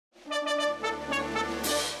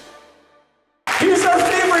He's our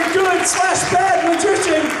favorite good / bad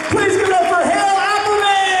magician. Please give it up for Hale Appleman!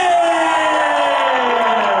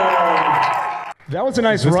 That was a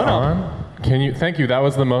nice run-up. Thank you. That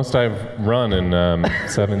was the most I've run in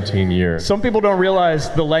 17 years. Some people don't realize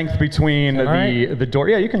the length between the door.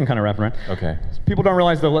 Yeah, you can kind of wrap around. Okay. People don't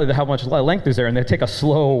realize how much length is there, and they take a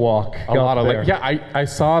slow walk. A lot of length. Yeah, I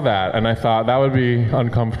saw that, and I thought that would be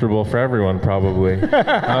uncomfortable for everyone, probably.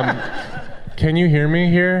 Can you hear me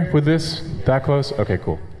here with this that close? Okay,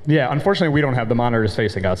 cool. Yeah, unfortunately, we don't have the monitors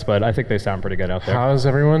facing us, but I think they sound pretty good out there. How's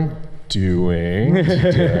everyone doing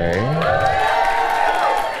today?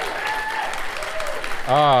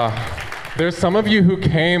 There's some of you who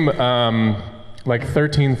came like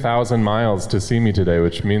 13,000 miles to see me today,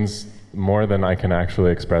 which means more than I can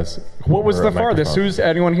actually express. What was the farthest? Who's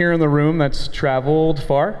anyone here in the room that's traveled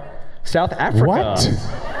far? South Africa. What?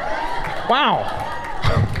 Wow.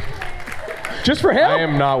 Just for him? I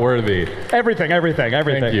am not worthy. Everything.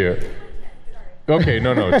 Thank you. Okay,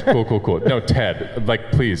 no, cool. No, Ted,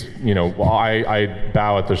 like, please, I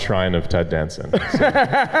bow at the shrine of Ted Danson. So.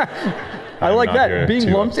 I like that.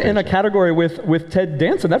 Being lumped in a category with Ted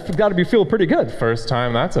Danson, that's got to feel pretty good. First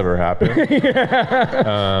time that's ever happened.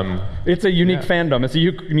 It's a unique fandom. It's a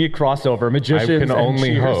unique crossover. Magicians. I can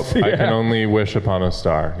only hope. Yeah. I can only wish upon a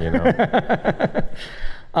star.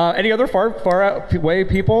 Any other far out way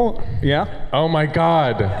people? Yeah. Oh my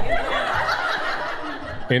God.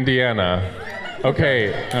 Indiana. Okay,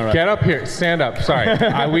 right. Get up here. Stand up. Sorry,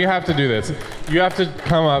 we have to do this. You have to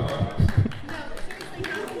come up.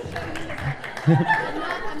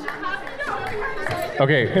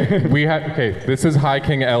 Okay, this is High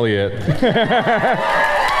King Eliot.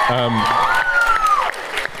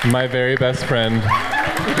 My very best friend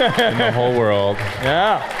in the whole world.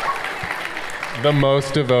 Yeah. The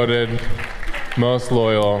most devoted, most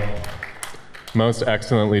loyal, most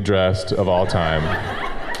excellently dressed of all time.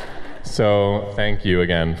 So thank you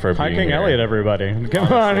again for being here. High King Eliot, everybody.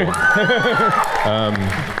 Come on.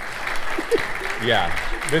 Yeah.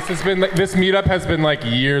 This meetup has been like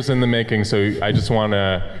years in the making, so I just want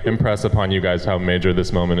to impress upon you guys how major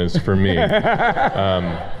this moment is for me.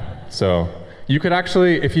 So you could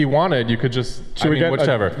actually, if you wanted, you could just,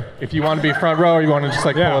 whichever. If you want to be front row, or you want to just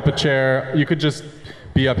pull up a chair, you could just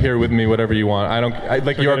be up here with me, whatever you want.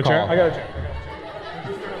 Your call. I got a chair.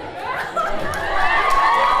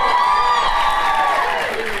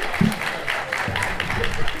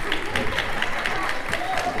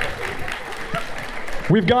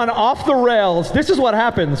 We've gone off the rails. This is what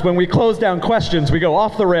happens when we close down questions. We go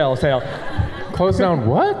off the rails, Hale. Close down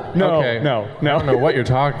what? No, okay. no. I don't know what you're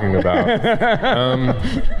talking about.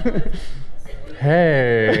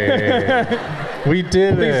 Hey, we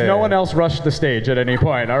did Please, it. no one else rushed the stage at any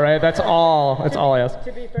point, all right? That's all I ask.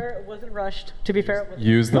 To be fair, it wasn't rushed. To be fair, it wasn't.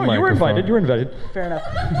 Use the microphone. You were invited. Fair enough.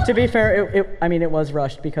 To be fair, it was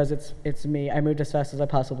rushed because it's me. I moved as fast as I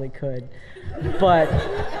possibly could. But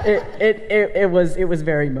it was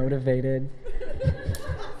very motivated.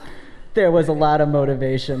 There was a lot of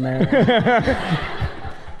motivation there.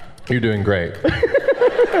 You're doing great.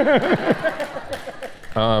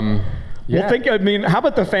 Well, how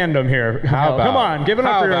about the fandom here? Come on, give it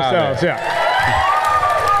up for yourselves. Yeah.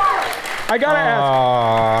 I gotta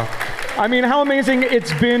ask. I mean, how amazing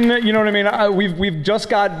it's been, you know what I mean? We've just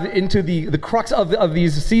got into the crux of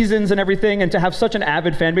these seasons and everything, and to have such an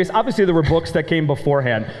avid fan base. Obviously, there were books that came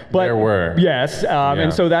beforehand. But there were. Yes,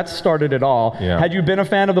 and so that started it all. Yeah. had you been a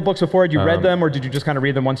fan of the books before? Had you read them, or did you just kind of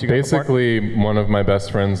read them once you got Basically, one of my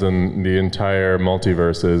best friends in the entire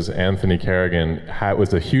multiverses, Anthony Kerrigan,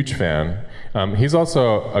 was a huge fan. He's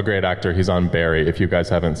also a great actor. He's on Barry. If you guys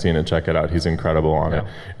haven't seen it, check it out. He's incredible on it.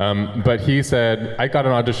 But he said, I got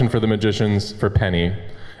an audition for The Magicians for Penny,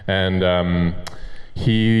 and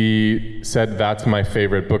he said, that's my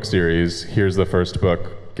favorite book series. Here's the first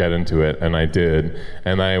book. Get into it. And I did.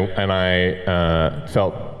 And I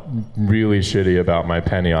felt really shitty about my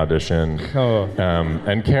Penny audition.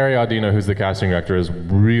 And Carrie Audino, who's the casting director, is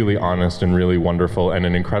really honest and really wonderful and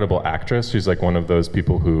an incredible actress. She's like one of those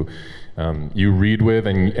people who you read with,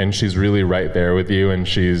 and she's really right there with you, and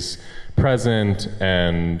she's present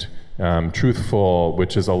and truthful,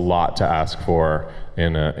 which is a lot to ask for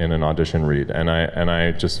in an audition read. And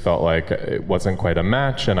I just felt like it wasn't quite a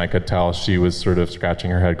match, and I could tell she was sort of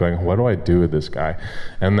scratching her head going, what do I do with this guy?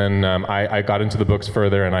 And then I got into the books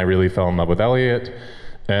further, and I really fell in love with Eliot.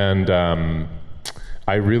 And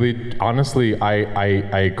I really, honestly,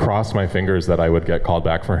 I crossed my fingers that I would get called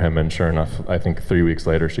back for him, and sure enough, I think 3 weeks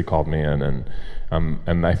later she called me in, and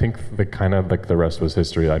I think the rest was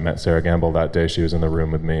history. I met Sarah Gamble that day. She was in the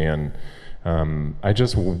room with me, and I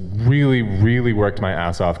just really, really worked my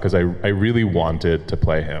ass off because I really wanted to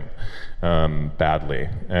play him badly,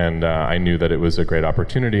 and I knew that it was a great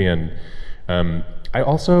opportunity. And I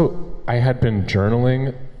had been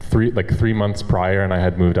journaling 3 months prior, and I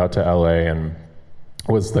had moved out to LA and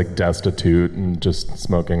was like destitute and just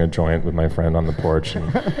smoking a joint with my friend on the porch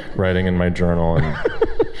and writing in my journal and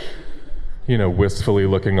wistfully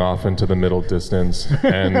looking off into the middle distance.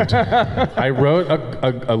 And I wrote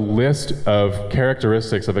a list of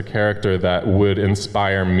characteristics of a character that would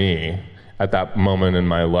inspire me at that moment in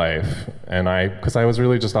my life. And because I was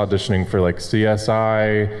really just auditioning for like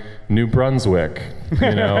CSI New Brunswick,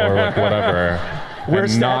 or like whatever. We're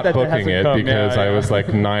not booking it because I was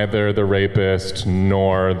like neither the rapist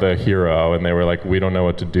nor the hero, and they were like, we don't know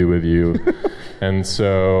what to do with you. And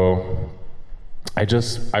so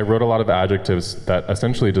I wrote a lot of adjectives that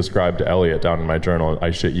essentially described Eliot down in my journal,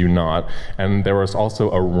 I shit you not. And there was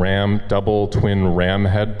also a double twin ram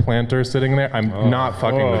head planter sitting there. I'm not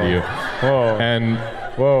fucking with you.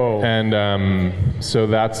 Whoa. And so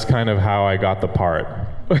that's kind of how I got the part.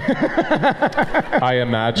 I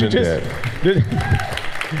imagined it.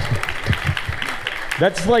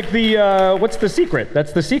 That's like the, what's the secret?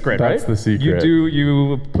 That's the secret, right? That's the secret.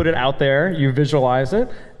 You put it out there, you visualize it,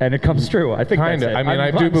 and it comes true. I think Kinda. that's it. I mean, I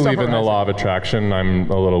do believe in the law of attraction. I'm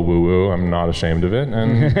a little woo-woo. I'm not ashamed of it,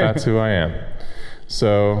 and that's who I am.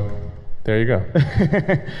 So there you go.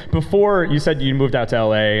 Before, you said you moved out to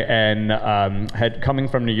LA and had coming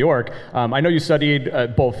from New York. I know you studied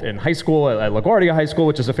both in high school at LaGuardia High School,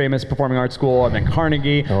 which is a famous performing arts school, and then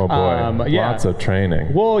Carnegie. Oh boy, lots of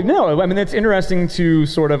training. Well, no, I mean, it's interesting to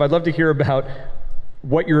sort of, I'd love to hear about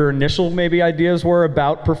what your initial maybe ideas were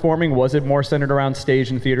about performing. Was it more centered around stage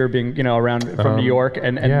and theater, being around from New York,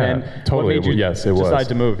 and then totally. what made you decide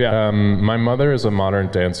to move? Yeah. My mother is a modern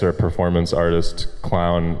dancer, performance artist,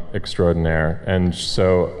 clown extraordinaire, and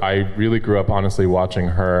so I really grew up honestly watching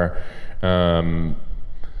her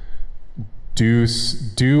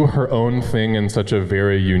do her own thing in such a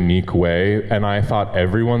very unique way. And I thought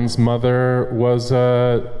everyone's mother was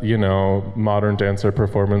a modern dancer,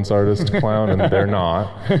 performance artist, clown, and they're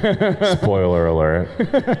not. Spoiler alert.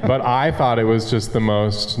 But I thought it was just the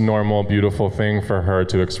most normal, beautiful thing for her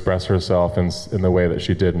to express herself in the way that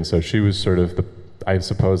she did. And so she was sort of I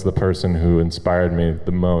suppose the person who inspired me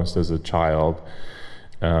the most as a child.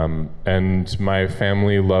 And my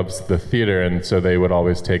family loves the theater, and so they would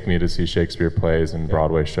always take me to see Shakespeare plays and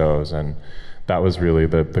Broadway shows, and that was really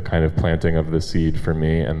the kind of planting of the seed for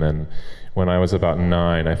me. And then when I was about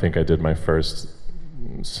 9, I think I did my first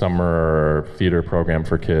summer theater program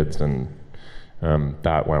for kids, and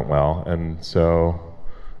that went well. And so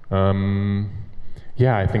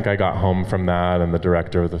I think I got home from that, and the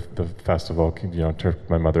director of the festival took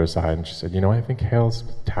my mother aside, and she said, I think Hale's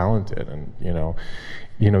talented, and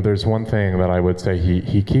there's one thing that I would say,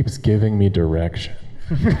 he keeps giving me direction.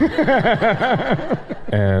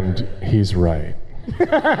 And he's right.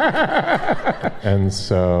 And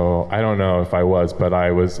so I don't know if I was, but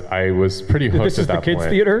I was pretty hooked at that point. This is the kids'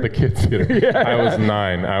 theater? The kids' theater. Yeah. I was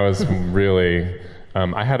 9. I was really,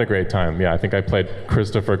 I had a great time. Yeah, I think I played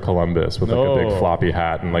Christopher Columbus with like a big floppy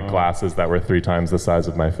hat and like glasses that were 3 times the size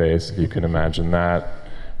of my face, if you can imagine that.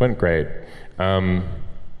 Went great.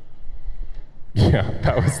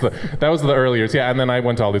 That was the early years. Yeah, and then I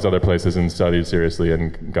went to all these other places and studied seriously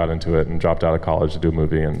and got into it and dropped out of college to do a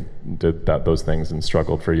movie and did those things and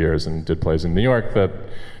struggled for years and did plays in New York that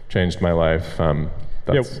changed my life.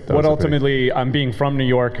 What ultimately, being from New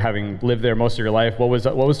York, having lived there most of your life, what was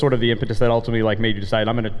sort of the impetus that ultimately made you decide,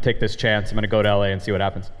 I'm going to take this chance, I'm going to go to LA and see what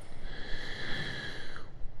happens?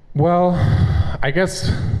 Well, I guess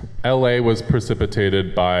LA was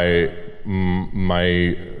precipitated by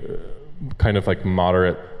my kind of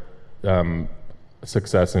moderate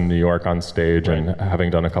success in New York on stage, right, and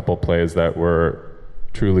having done a couple plays that were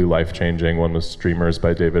truly life-changing. One was Streamers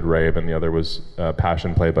by David Rabe, and the other was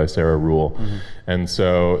Passion Play by Sarah Ruhl. Mm-hmm. And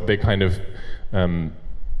so they kind of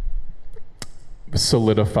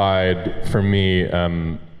solidified for me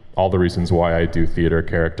all the reasons why I do theater,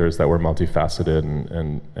 characters that were multifaceted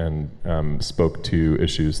and spoke to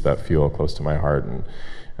issues that feel close to my heart.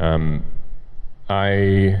 And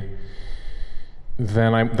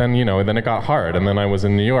Then it got hard, and then I was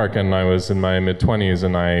in New York, and I was in my mid-20s,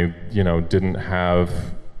 and I, didn't have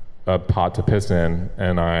a pot to piss in,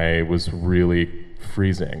 and I was really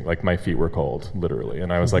freezing. My feet were cold, literally,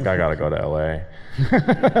 and I was like, I gotta go to LA.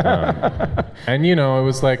 And it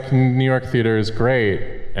was New York theater is great,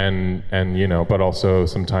 and but also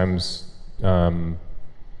sometimes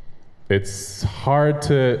it's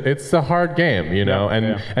a hard game, you know,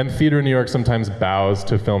 and theater in New York sometimes bows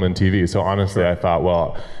to film and TV. So honestly, I thought,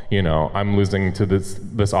 well, you know, I'm losing to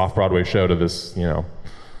this off-Broadway show to this, you know,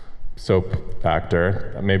 soap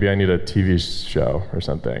actor. Maybe I need a TV show or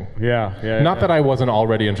something. Not that I wasn't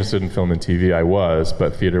already interested in film and TV, I was,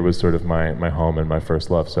 but theater was sort of my home and my first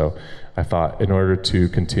love. So I thought in order to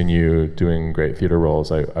continue doing great theater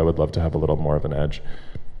roles, I would love to have a little more of an edge.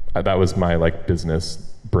 That was my like business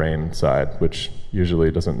brain side, which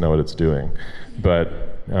usually doesn't know what it's doing. But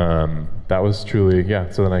that was truly,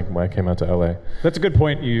 so then I came out to LA. That's a good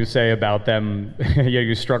point you say about them.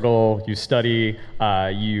 You struggle, you study,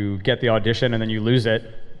 you get the audition, and then you lose it,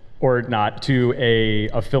 or not, to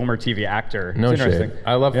a film or TV actor. No it's interesting. shade.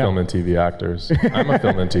 I love film and TV actors. I'm a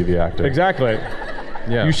film and TV actor. Exactly.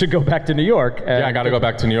 Yeah. You should go back to New York. I got to go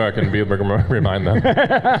back to New York and remind them.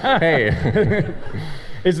 Hey.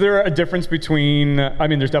 Is there a difference between, I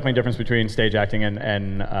mean, there's definitely a difference between stage acting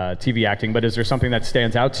and TV acting, but is there something that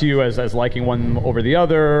stands out to you as liking one over the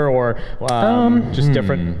other, or just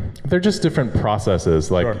different? They're just different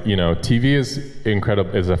processes. Like, you know, TV is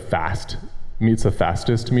incredible, it's the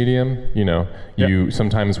fastest medium. You know,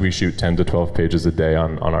 sometimes we shoot 10 to 12 pages a day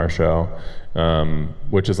on our show,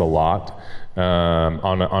 which is a lot.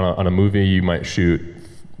 On a movie, you might shoot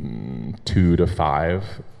 2 to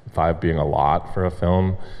 5 being a lot for a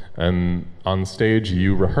film, and on stage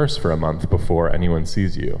you rehearse for a month before anyone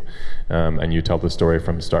sees you, and you tell the story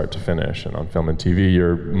from start to finish. And on film and TV,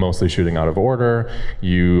 you're mostly shooting out of order.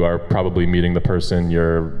 You are probably meeting the person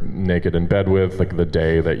you're naked in bed with, like the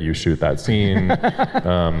day that you shoot that scene.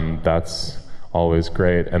 That's always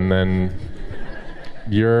great. And then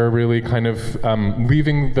you're really kind of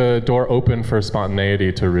leaving the door open for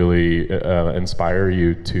spontaneity to really inspire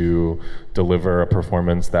you to deliver a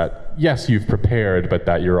performance that, yes, you've prepared, but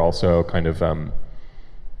that you're also kind of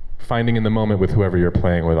finding in the moment with whoever you're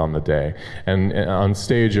playing with on the day. And on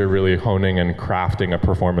stage, you're really honing and crafting a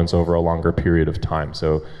performance over a longer period of time.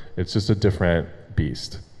 So it's just a different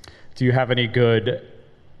beast. Do you have any good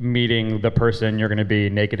meeting the person you're going to be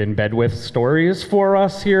naked in bed with stories for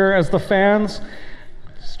us here as the fans?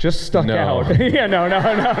 Just stuck out. No.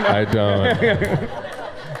 I don't.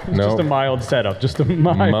 Just a mild setup. Just a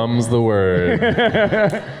mild. Mum's the word.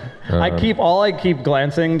 I keep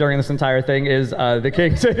glancing during this entire thing is the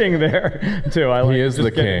king sitting there too. He is the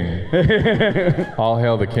king. All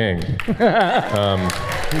hail the king.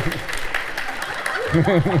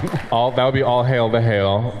 That would be all hail the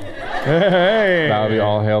Hale. Hey. That would be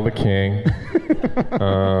all hail the king.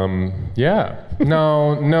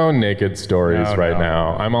 No naked stories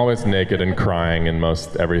now. I'm always naked and crying in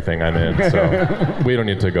most everything I'm in, so we don't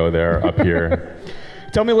need to go there up here.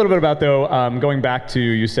 Tell me a little bit about, though, going back to,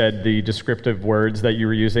 you said the descriptive words that you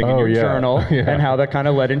were using in your journal and how that kind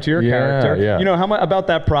of led into your character. Yeah. You know, how much about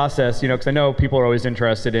that process, you know, because I know people are always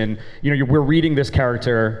interested in, you know, we're reading this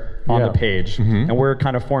character on the page, and we're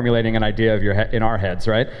kind of formulating an idea of in our heads,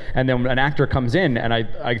 right? And then an actor comes in, and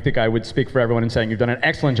I think I would speak for everyone in saying you've done an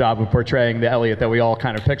excellent job of portraying the Eliot that we all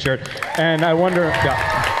kind of pictured. And I wonder...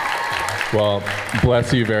 Well,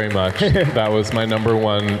 bless you very much. That was my number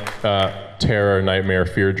one terror, nightmare,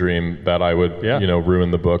 fear dream, that I would, you know,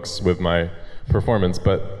 ruin the books with my performance,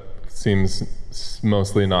 but seems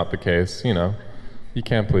mostly not the case, you know. You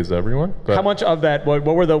can't please everyone. But how much of that, what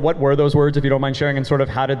were those words, if you don't mind sharing, and sort of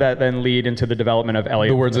how did that then lead into the development of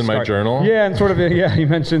Eliot? The words in my journal? Yeah, and sort of, you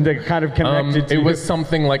mentioned it kind of connected to... It was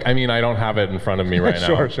something like, I mean, I don't have it in front of me right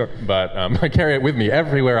now. Sure. But I carry it with me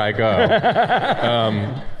everywhere I go.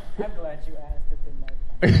 I'm glad you asked. It's in my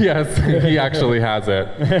phone. Yes, he actually has it.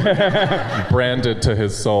 Branded to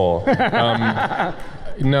his soul. It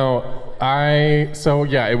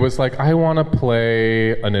was like, I want to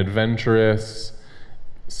play an adventurous,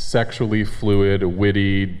 sexually fluid,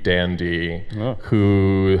 witty dandy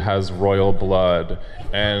who has royal blood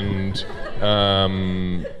and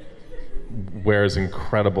wears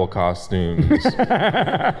incredible costumes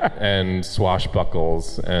and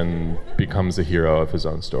swashbuckles and becomes a hero of his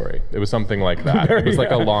own story. It was something like that. It was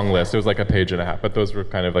like a long list. It was like a page and a half, but those were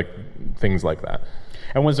kind of like things like that.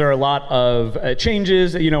 And was there a lot of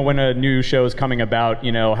changes, you know, when a new show is coming about,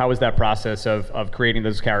 you know, how was that process of creating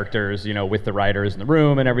those characters, you know, with the writers in the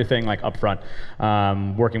room and everything, like up front,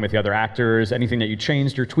 working with the other actors, anything that you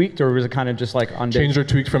changed or tweaked, or was it kind of just like changed or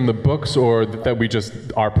tweaked from the books, or that we just,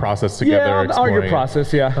 our process together exploring your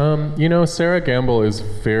process, you know, Sarah Gamble is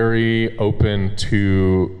very open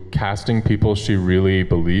to casting people she really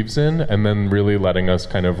believes in, and then really letting us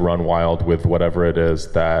kind of run wild with whatever it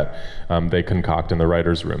is that they concoct in the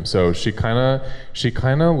writer's room. So she kind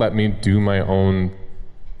of let me do my own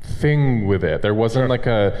thing with it. There wasn't like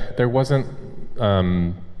a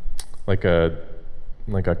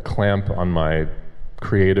like a clamp on my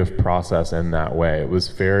creative process in that way. It was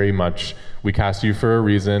very much, we cast you for a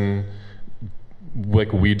reason.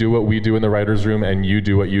 Like, we do what we do in the writer's room and you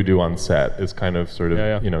do what you do on set. Is kind of sort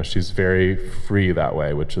of, you know, she's very free that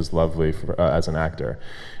way, which is lovely for, as an actor.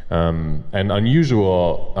 And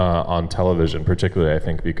unusual on television, particularly, I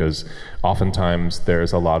think, because oftentimes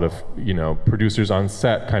there's a lot of, you know, producers on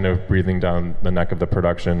set kind of breathing down the neck of the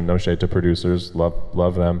production. No shade to producers,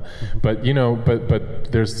 love them, but you know,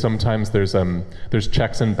 but there's sometimes there's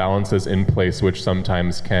checks and balances in place which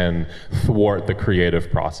sometimes can thwart the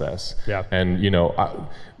creative process. Yeah. And you know,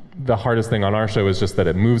 the hardest thing on our show is just that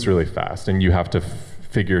it moves really fast, and you have to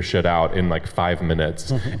figure shit out in like 5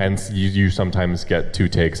 minutes, and you sometimes get 2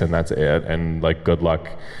 takes and that's it, and like good luck,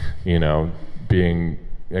 you know, being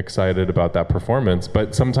excited about that performance.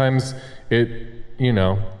 But sometimes it, you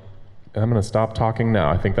know, I'm gonna stop talking now.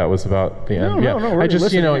 I think that was about the end. No, I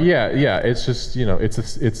just, you know, it's just, you know,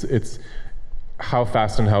 it's how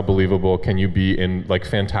fast and how believable can you be in like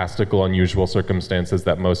fantastical, unusual circumstances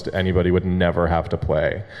that most anybody would never have to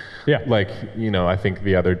play. Yeah. Like, you know, I think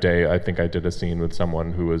the other day, I think I did a scene with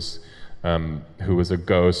someone who was a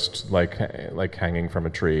ghost, like hanging from a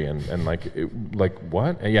tree, and like, like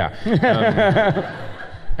what? Yeah.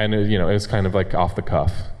 And it, you know, it was kind of like off the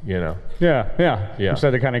cuff, you know. Yeah. So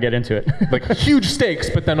to kind of get into it. Like huge stakes,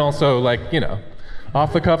 but then also like, you know,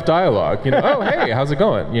 off the cuff dialogue, you know. Oh, hey, how's it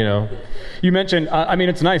going? You know. You mentioned, I mean,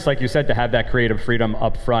 it's nice, like you said, to have that creative freedom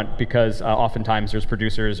up front, because oftentimes there's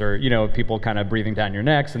producers or, you know, people kind of breathing down your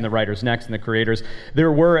necks, and the writers' necks, and the creators.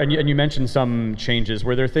 There were, and you mentioned some changes.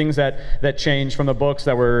 Were there things that changed from the books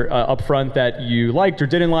that were up front that you liked or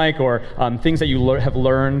didn't like, or things that you have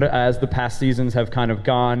learned as the past seasons have kind of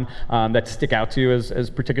gone that stick out to you as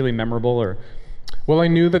particularly memorable? Or? Well, I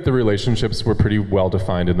knew that the relationships were pretty well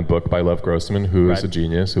defined in the book by Lev Grossman, who is a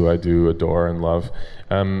genius, who I do adore and love.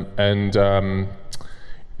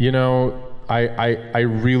 You know, I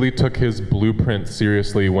really took his blueprint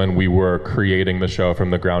seriously when we were creating the show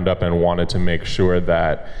from the ground up, and wanted to make sure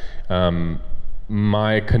that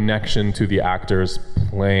my connection to the actors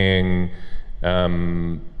playing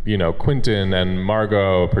you know, Quentin and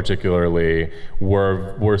Margo particularly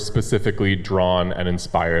were specifically drawn and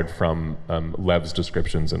inspired from Lev's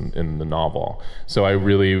descriptions in the novel. So I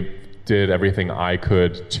really did everything I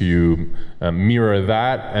could to mirror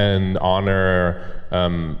that and honor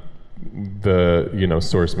the, you know,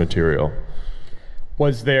 source material.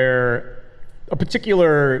 Was there a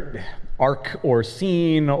particular arc or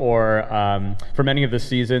scene or from any of the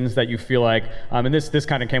seasons that you feel like, and this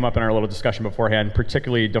kind of came up in our little discussion beforehand,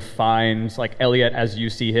 particularly defines like Eliot as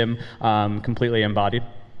you see him completely embodied?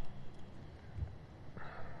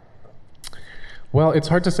 Well, it's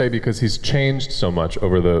hard to say because he's changed so much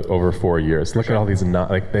over 4 years. Look at all these,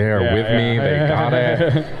 like they are with me, they got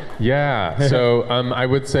it. Yeah, so I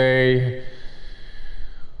would say,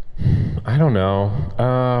 I don't know.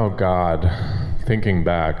 Oh God, thinking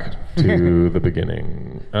back to the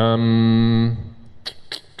beginning.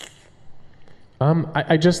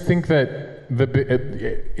 I just think that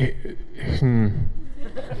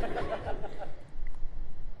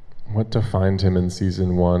what defined him in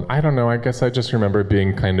season 1? I don't know. I guess I just remember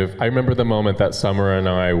being I remember the moment that Summer and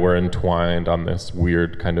I were entwined on this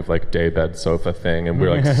weird kind of like daybed sofa thing, and we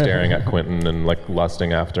were like staring at Quentin and like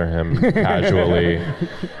lusting after him casually,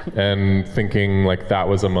 and thinking like that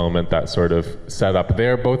was a moment that sort of set up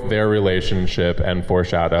both their relationship and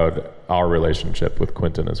foreshadowed our relationship with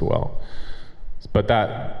Quentin as well. But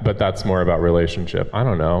that's more about relationship. I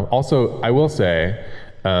don't know. Also, I will say,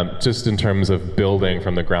 just in terms of building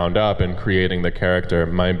from the ground up and creating the character,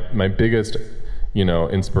 my biggest, you know,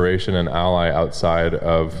 inspiration and ally outside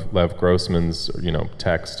of Lev Grossman's, you know,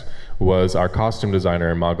 text was our costume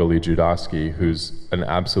designer Magali Judasky, who's an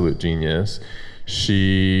absolute genius.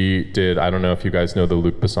 She did, I don't know if you guys know the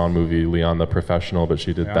Luc Besson movie Leon the Professional, but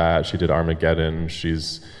she did that. She did Armageddon.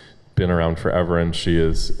 She's been around forever, and she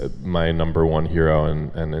is my #1 hero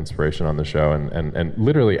and inspiration on the show. And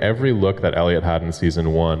literally every look that Eliot had in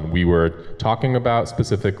season 1, we were talking about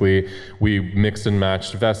specifically. We mixed and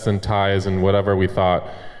matched vests and ties and whatever we thought.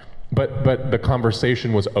 But the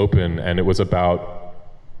conversation was open, and it was about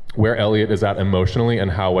where Eliot is at emotionally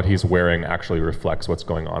and how what he's wearing actually reflects what's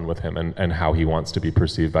going on with him, and how he wants to be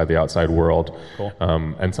perceived by the outside world. Cool.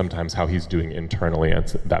 And sometimes how he's doing internally, and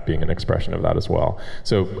that being an expression of that as well.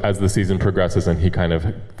 So as the season progresses and he kind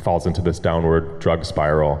of falls into this downward drug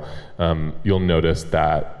spiral, you'll notice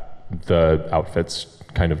that the outfits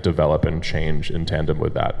kind of develop and change in tandem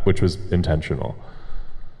with that, which was intentional.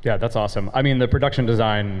 Yeah, that's awesome. I mean, the production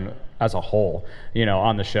design as a whole,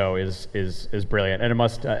 on the show is brilliant. And it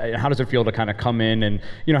must. How does it feel to kind of come in and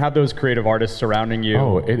have those creative artists surrounding you?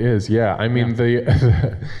 Oh, it is. Yeah. I mean,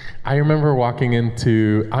 I remember walking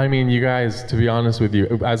into. I mean, you guys. To be honest with you,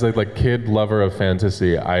 as a kid lover of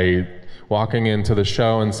fantasy, walking into the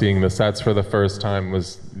show and seeing the sets for the first time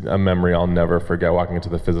was a memory I'll never forget. Walking into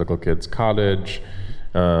the Physical Kids cottage.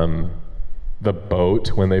 The boat,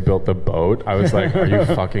 when they built the boat, I was like, are you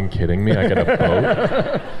fucking kidding me? I get a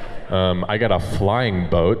boat. I get a flying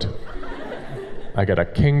boat. I get a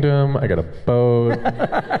kingdom. I get a boat.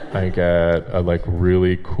 I get a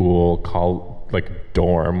really cool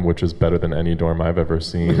dorm, which is better than any dorm I've ever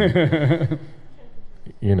seen.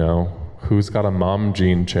 Who's got a mom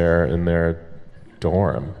jean chair in their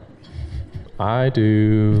dorm? I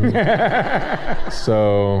do.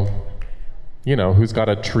 So... who's got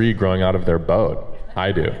a tree growing out of their boat?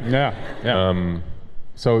 I do. Yeah.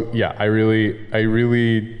 So yeah, I really,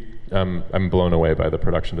 I'm blown away by the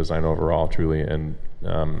production design overall, truly, and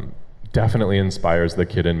definitely inspires the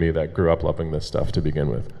kid in me that grew up loving this stuff to begin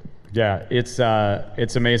with. Yeah, it's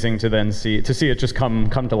amazing to then see it just come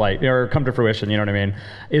to light or come to fruition. You know what I mean?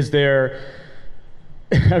 Is there?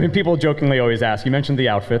 I mean, people jokingly always ask. You mentioned the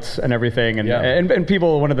outfits and everything, and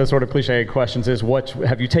people. One of the sort of cliche questions is, "What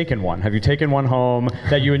have you taken one? Have you taken one home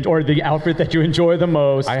that you or the outfit that you enjoy the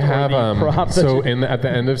most?" I have. At the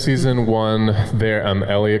end of season 1, there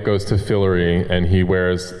Eliot goes to Fillory and he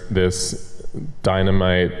wears this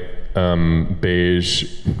dynamite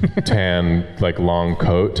beige tan long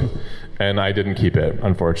coat. And I didn't keep it,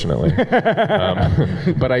 unfortunately.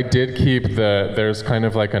 But I did keep there's kind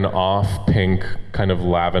of an off pink kind of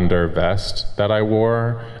lavender vest that I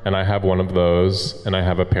wore. And I have one of those, and I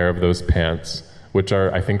have a pair of those pants, which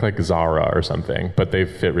are, I think, Zara or something. But they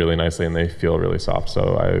fit really nicely and they feel really soft,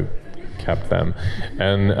 so I kept them.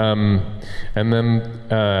 And then...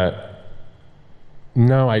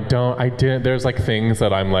 No, I don't. I didn't. There's things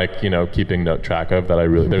that I'm keeping track of that I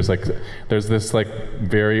really. There's this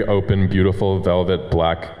very open, beautiful velvet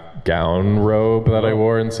black gown robe that I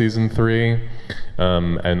wore in season 3,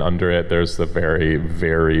 and under it there's the very,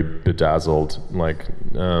 very bedazzled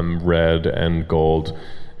red and gold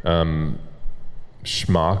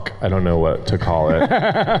schmuck. I don't know what to call it.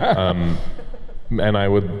 And I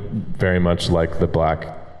would very much like the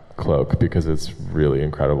black cloak because it's really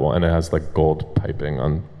incredible and it has gold piping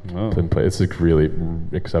on thin plate. It's really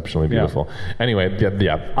exceptionally beautiful. Anyway,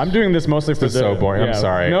 yeah. I'm doing this mostly for so boring. I'm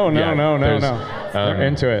sorry. No. They're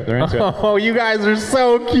into it. Oh, you guys are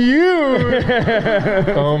so cute.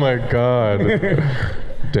 Oh my god.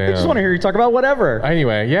 Damn. I just want to hear you talk about whatever.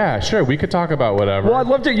 Anyway, yeah, sure, we could talk about whatever. Well, I'd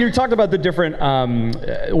love to. You talked about the different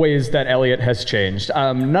ways that Eliot has changed.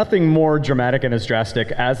 Nothing more dramatic and as drastic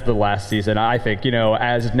as the last season, I think.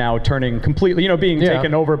 As now turning completely, being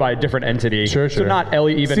taken over by a different entity. Sure. So not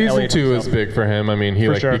Eliot. Even season Eliot 2 himself. is big for him. I mean, he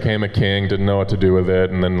became a king, didn't know what to do with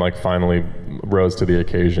it, and then finally rose to the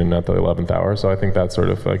occasion at the 11th hour. So I think that's sort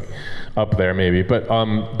of up there maybe.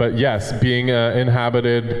 But yes, being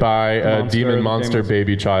inhabited by a demon monster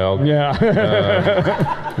baby child.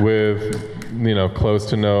 Yeah. With close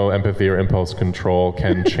to no empathy or impulse control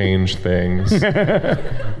can change things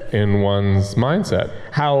in one's mindset.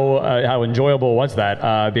 How enjoyable was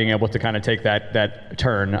that, being able to kind of take that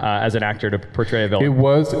turn as an actor to portray a villain?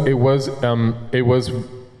 It was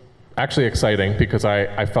actually exciting because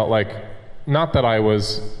I felt not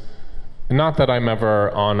that I'm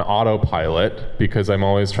ever on autopilot, because I'm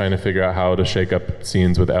always trying to figure out how to shake up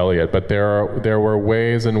scenes with Eliot, but there were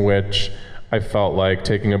ways in which I felt like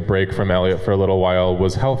taking a break from Eliot for a little while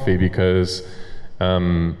was healthy, because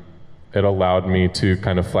it allowed me to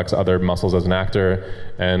kind of flex other muscles as an actor,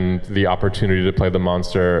 and the opportunity to play the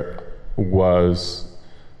monster was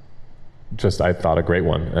just, I thought, a great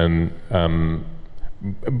one. And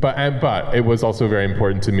but it was also very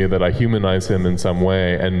important to me that I humanize him in some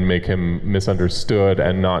way and make him misunderstood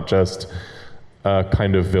and not just a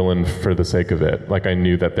kind of villain for the sake of it. I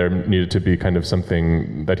knew that there needed to be kind of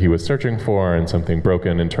something that he was searching for and something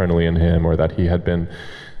broken internally in him, or that he had been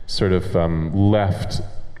sort of left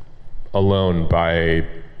alone by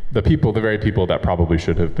the very people that probably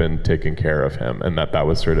should have been taking care of him, and that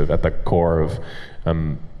was sort of at the core of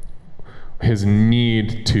his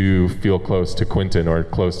need to feel close to Quentin, or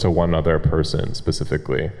close to one other person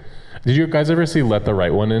specifically. Did you guys ever see Let the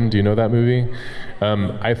Right One In? Do you know that movie?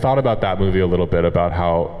 I thought about that movie a little bit, about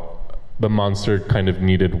how the monster kind of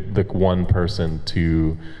needed one person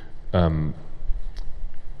to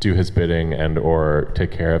do his bidding and or take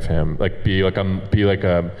care of him, be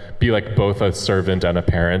both a servant and a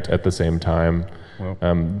parent at the same time.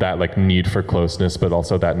 that like need for closeness, but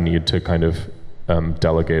also that need to kind of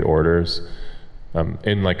delegate orders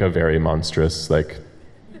in like a very monstrous, like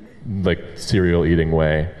cereal eating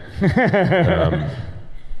way.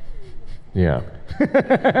 Yeah.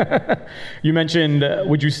 You mentioned,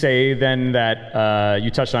 would you say then that,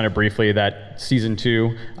 you touched on it briefly, that season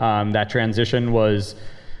 2, that transition was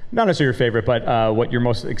not necessarily your favorite, but what your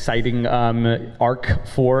most exciting arc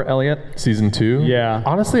for Eliot? Season 2? Yeah.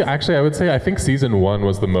 Honestly, actually, I would say I think season 1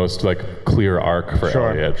 was the most like clear arc for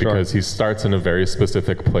Eliot, because he starts in a very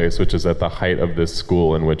specific place, which is at the height of this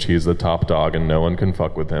school in which he's the top dog and no one can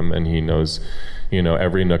fuck with him, and he knows,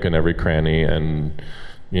 every nook and every cranny, and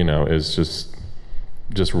is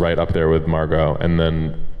just right up there with Margo. And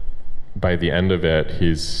then by the end of it,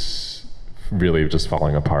 he's really just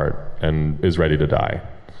falling apart and is ready to die.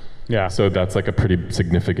 Yeah. So that's like a pretty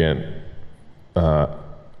significant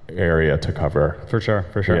area to cover. For sure.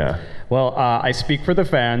 Yeah. Well, I speak for the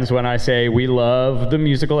fans when I say we love the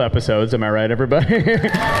musical episodes. Am I right, everybody?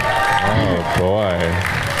 Oh, boy.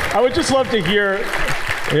 I would just love to hear...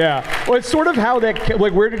 Yeah. Well, it's sort of how that,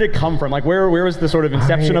 like, where did it come from? Like, where was the sort of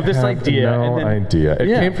inception of this idea? No idea. It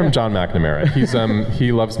came from John McNamara. He's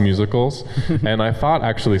he loves musicals, and I thought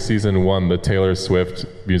actually season 1, the Taylor Swift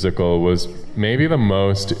musical, was maybe the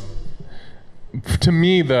most, to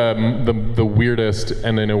me, the weirdest,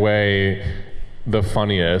 and in a way, the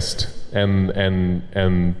funniest, and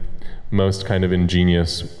most kind of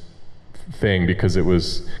ingenious thing, because it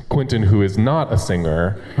was Quentin, who is not a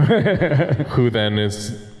singer, who then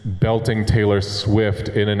is belting Taylor Swift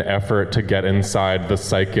in an effort to get inside the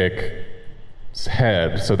psychic's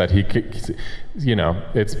head so that he could,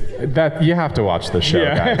 it's that you have to watch the show,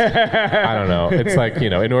 guys. I don't know. It's like,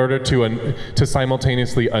 in order to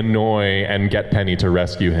simultaneously annoy and get Penny to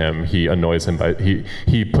rescue him, he annoys him by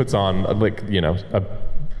he puts on a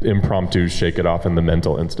impromptu shake it off in the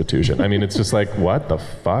mental institution. I mean, it's just like, what the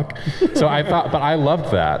fuck? So I thought, but I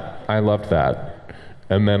loved that.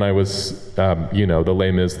 And then I was, the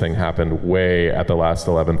Les Mis thing happened way at the last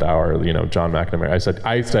 11th hour, John McNamara.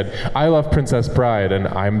 I said, I love Princess Bride, and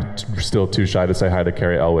I'm still too shy to say hi to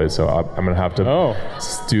Carrie Elwes, so I'm going to have to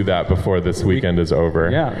do that before this weekend is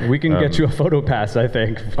over. Yeah, we can get you a photo pass, I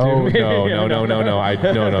think. Oh, no. No.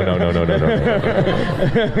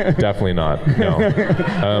 Definitely not,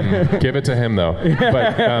 no. Give it to him, though.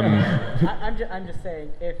 But I'm just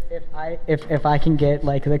saying, if I can get,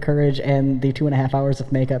 like, the courage and the 2.5 hours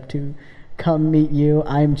of makeup to come meet you,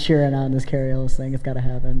 I'm cheering on this Carrie Ellis thing. It's got to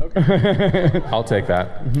happen. Okay. I'll take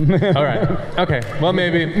that. All right. Okay. Well,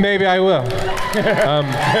 maybe I will. But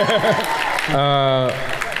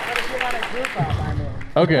if you want a group up, I'm in.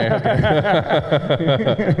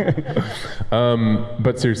 Okay.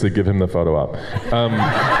 But seriously, give him the photo op.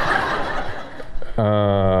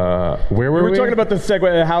 Where were we? We're talking about the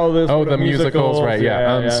segue, how this. Oh, the musicals, right?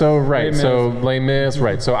 Yeah. So Les Mis,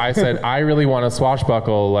 right? So I said I really want to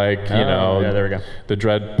swashbuckle, like there we go. The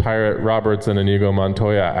Dread Pirate Roberts and Inigo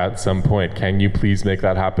Montoya at some point. Can you please make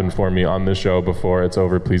that happen for me on the show before it's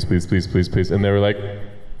over? Please, please, please, please, please. And they were like,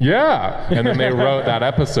 yeah. And then they wrote that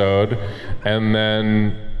episode, and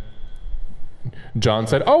then John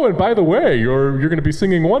said, oh, and by the way, you're going to be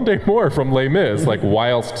singing One Day More from Les Mis, like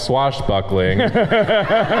whilst swashbuckling.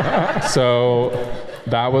 So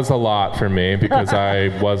that was a lot for me, because I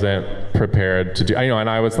wasn't prepared to do, and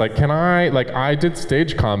I was like, I did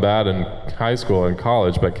stage combat in high school and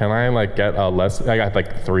college, but can I get a lesson? I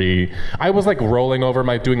got 3. I was rolling over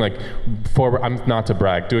doing forward, I'm not to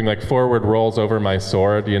brag, doing forward rolls over my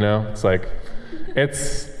sword, It's like,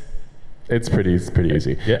 it's pretty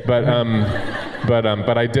easy. Yeah. But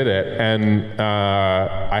I did it, and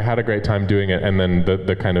I had a great time doing it. And then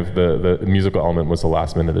the kind of the musical element was the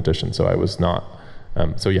last minute addition, so I was not.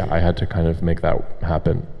 So yeah, I had to kind of make that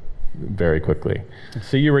happen very quickly.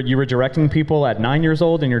 So you were directing people at 9 years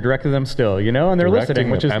old, and you're directing them still, and they're listening,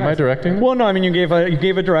 which is Am nice. I directing them? Well, no, I mean you gave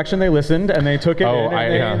a direction, they listened, and they took it. Oh,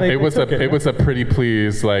 it was a pretty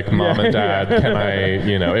please, mom and dad. Can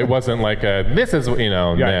I? It wasn't like a this is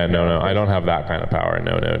no, I don't have that kind of power.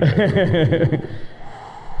 No.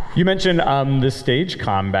 You mentioned the stage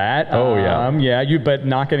combat. Oh, yeah. But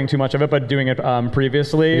not getting too much of it, but doing it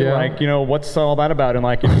previously. Yeah. What's all that about? And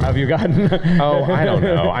have you gotten? Oh, I don't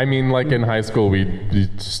know. I mean, in high school, we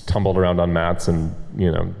just tumbled around on mats and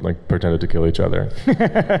pretended to kill each other.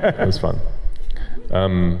 It was fun.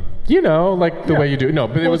 The way you do it. No,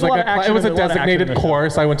 but it was it was a designated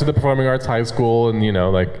course. I went to the Performing Arts High School, and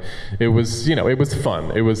it was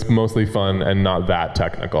fun. It was mostly fun and not that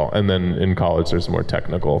technical. And then in college, there's more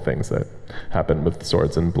technical things that happen with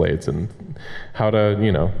swords and blades and how to,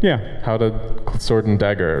 how to sword and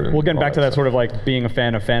dagger. Well, getting back to that sort of like being a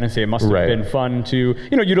fan of fantasy, it must have been fun to,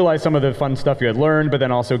 utilize some of the fun stuff you had learned, but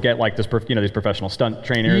then also get like this, these professional stunt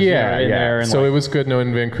trainers in there. And so it was good. No,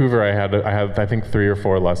 in Vancouver, I had I think 3 or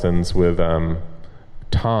 4 lessons with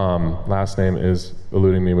Tom. Last name is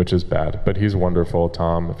eluding me, which is bad, but he's wonderful.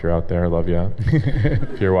 Tom, if you're out there, I love you.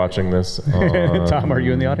 If you're watching this, Tom, are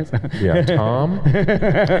you in the audience? Yeah, Tom.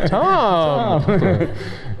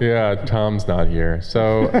 Yeah, Tom's not here.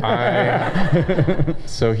 So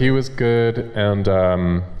so he was good, and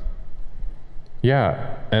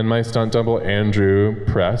and my stunt double Andrew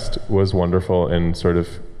Prest was wonderful in sort of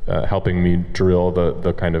helping me drill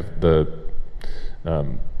the kind of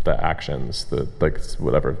the actions, there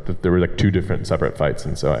were like 2 different separate fights,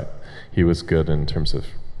 and so he was good in terms of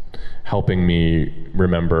helping me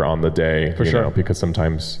remember on the day, for sure. Because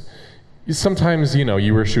sometimes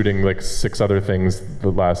you were shooting like 6 other things the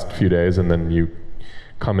last few days, and then you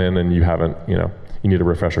come in and you haven't, you need a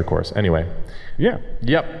refresher course. Anyway. Yeah.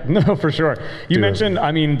 Yep. No, for sure. You mentioned,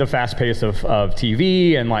 the fast pace of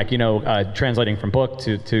TV and translating from book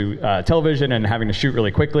to television and having to shoot really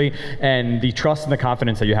quickly, and the trust and the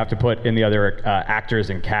confidence that you have to put in the other actors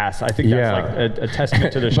and cast. I think that's like a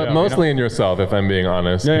testament to the show. But mostly in yourself, if I'm being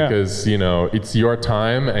honest, because it's your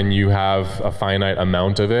time and you have a finite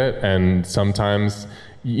amount of it, and sometimes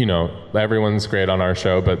everyone's great on our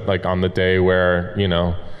show, but like on the day where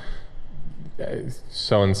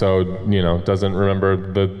so-and-so, doesn't remember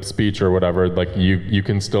the speech or whatever, like you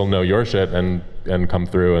can still know your shit and come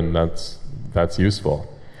through, and that's useful.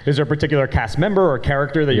 Is there a particular cast member or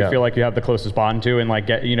character that you feel like you have the closest bond to and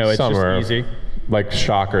it's Summer, just easy? Like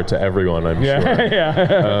shocker to everyone, I'm sure.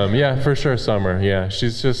 Yeah, for sure, Summer. Yeah,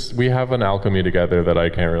 we have an alchemy together that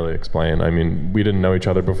I can't really explain. We didn't know each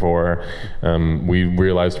other before. We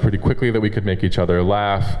realized pretty quickly that we could make each other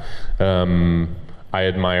laugh. I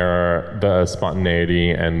admire the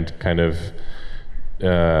spontaneity and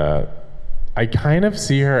I kind of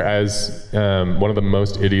see her as one of the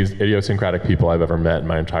most idiosyncratic people I've ever met in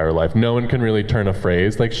my entire life. No one can really turn a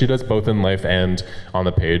phrase like she does, both in life and on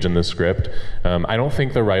the page in the script. I don't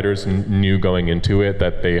think the writers knew going into it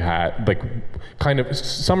that they had,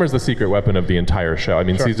 Summer's the secret weapon of the entire show.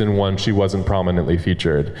 Sure. Season 1, she wasn't prominently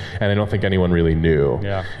featured, and I don't think anyone really knew.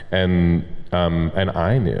 Yeah. And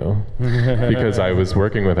I knew because I was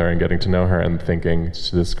working with her and getting to know her and thinking,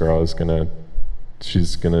 this girl is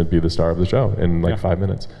she's gonna be the star of the show in 5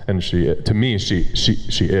 minutes. And she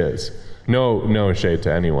is. No shade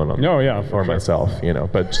to anyone or myself,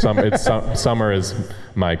 But Summer is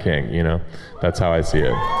my king, That's how I see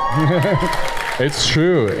it. It's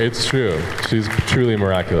true. She's truly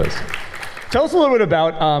miraculous. Tell us a little bit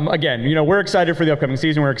about, again, we're excited for the upcoming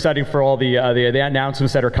season. We're excited for all the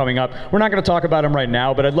announcements that are coming up. We're not going to talk about them right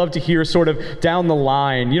now, but I'd love to hear sort of down the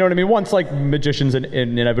line, once Magicians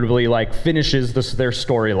inevitably finishes their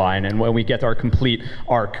storyline, and when we get our complete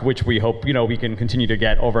arc, which we hope, we can continue to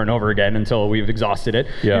get over and over again until we've exhausted it.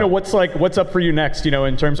 Yeah. What's up for you next,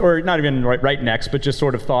 in terms, or not even right next, but just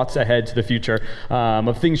sort of thoughts ahead to the future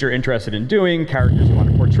of things you're interested in doing, characters you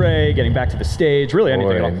want to portray, getting back to the stage, really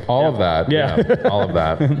anything at all. All of that. Yeah. Yeah, all of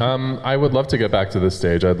that. I would love to get back to the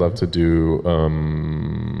stage. I'd love to do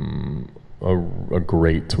a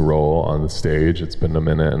great role on the stage. It's been a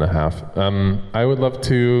minute and a half. I would love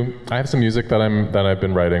to. I have some music that I've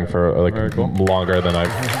been writing for longer than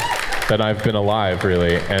I've been alive,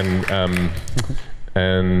 really,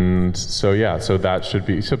 and so that should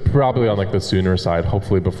be probably on the sooner side.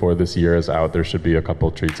 Hopefully before this year is out, there should be a couple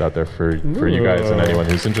treats out there for you guys and anyone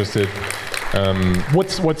who's interested.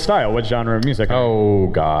 What style? What genre of music? Oh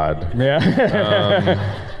God. Yeah.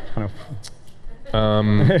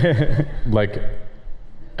 Like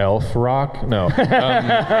elf rock? No.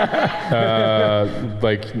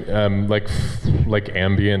 Like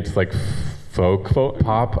ambient, folk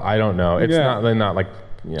pop. I don't know. It's not like.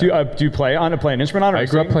 Yeah. Do you play an instrument on it? I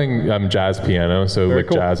grew up playing jazz piano, so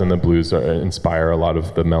cool. Jazz and the blues inspire a lot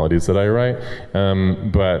of the melodies that I write.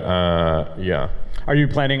 Yeah. Are you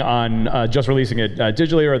planning on just releasing it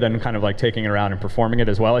digitally, or then kind of taking it around and performing it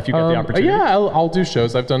as well if you get the opportunity? Yeah, I'll do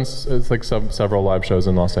shows. I've done several live shows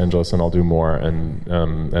in Los Angeles, and I'll do more. And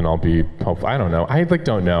I'll be. I don't know. I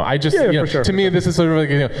don't know. I just to me this is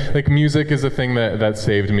sort of music is a thing that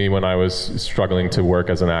saved me when I was struggling to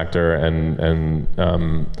work as an actor, and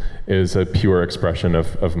is a pure expression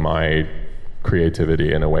of my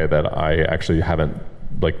creativity in a way that I actually haven't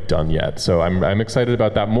like done yet. So I'm excited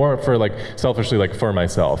about that, more for like selfishly, like for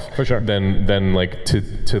myself, For sure. than like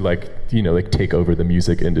to like, you know, like take over the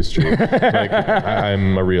music industry. Like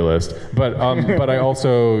I'm a realist, but I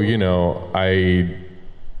also, you know,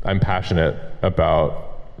 I'm passionate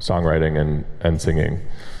about songwriting and singing.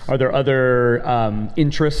 Are there other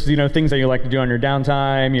interests, you know, things that you like to do on your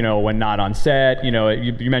downtime, you know, when not on set? You know,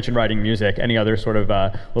 you mentioned writing music. Any other sort of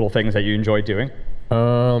little things that you enjoy doing?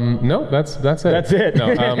 No, that's it. That's it. No,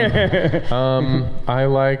 I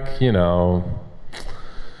like, you know,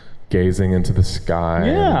 gazing into the sky.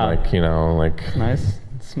 Yeah. And like, you know, like Nice.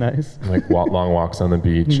 It's nice. like long walks on the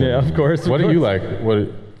beach. Yeah, and of course. What do you like? What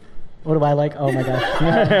do I like? Oh my gosh.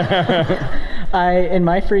 In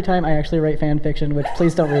my free time, I actually write fan fiction, which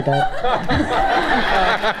please don't read that.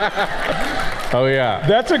 Oh yeah.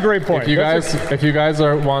 That's a great point. If you guys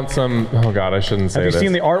want some, oh god, I shouldn't say Have you this.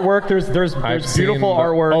 seen the artwork? There's beautiful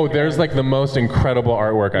artwork. Oh, there's like the most incredible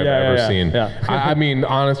artwork I've ever seen. Yeah. I mean,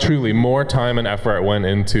 truly, more time and effort went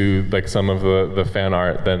into like some of the fan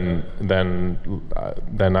art than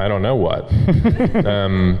I don't know what.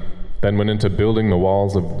 Then went into building the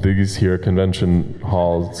walls of these here convention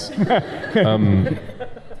halls.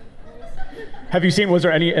 Have you seen? Has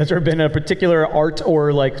there been a particular art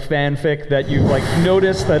or like fanfic that you like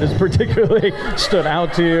noticed that has particularly stood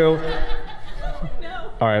out to you?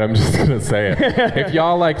 All right, I'm just gonna say it. If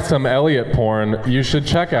y'all like some Eliot porn, you should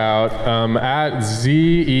check out at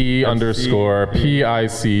ZE_PICT.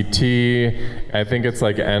 I think it's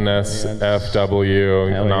like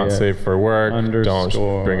NSFW, not safe for work.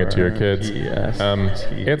 Don't bring it to your kids.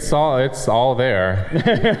 It's all there.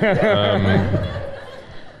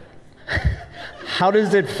 How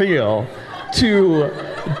does it feel to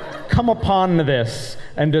come upon this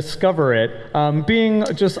and discover it, being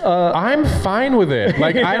just I'm fine with it.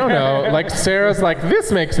 Like, I don't know. Like, Sarah's like,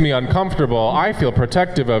 this makes me uncomfortable. I feel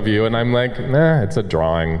protective of you. And I'm like, nah, it's a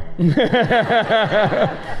drawing.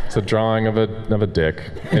 It's a drawing of a dick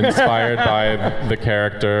inspired by the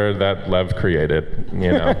character that Lev created,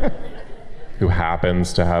 you know, who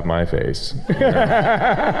happens to have my face. You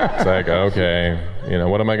know? It's like, okay, you know,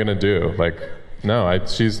 what am I going to do? Like, no,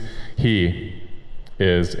 he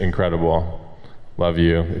is incredible. Love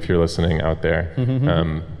you if you're listening out there.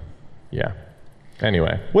 Yeah.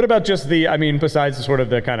 Anyway. What about just besides the sort of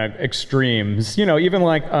the kind of extremes, you know, even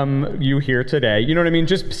like you here today, you know what I mean?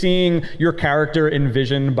 Just seeing your character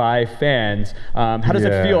envisioned by fans. How does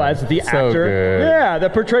it feel as the actor? Good. Yeah,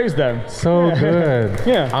 that portrays them. So good.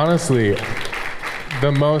 Yeah. Honestly,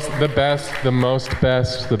 the best,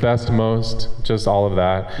 most, just all of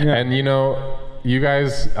that. Yeah. And you know, you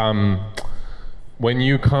guys, when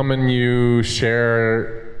you come and you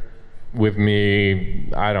share with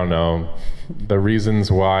me, I don't know, the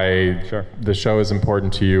reasons why the show is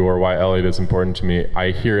important to you or why Eliot is important to me,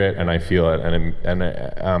 I hear it and I feel it,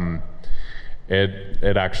 and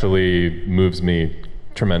it actually moves me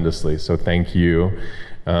tremendously. So thank you,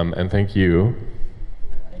 and thank you.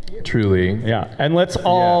 Truly. Yeah, and let's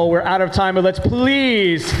all, we're out of time, but let's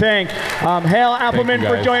please thank Hale Appleman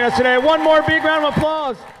for joining us today. One more big round of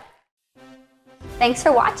applause. Thanks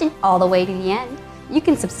for watching all the way to the end. You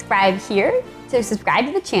can subscribe here to subscribe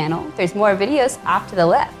to the channel. There's more videos off to the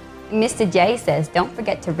left. Mr. J says, don't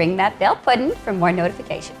forget to ring that bell button for more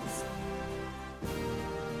notifications.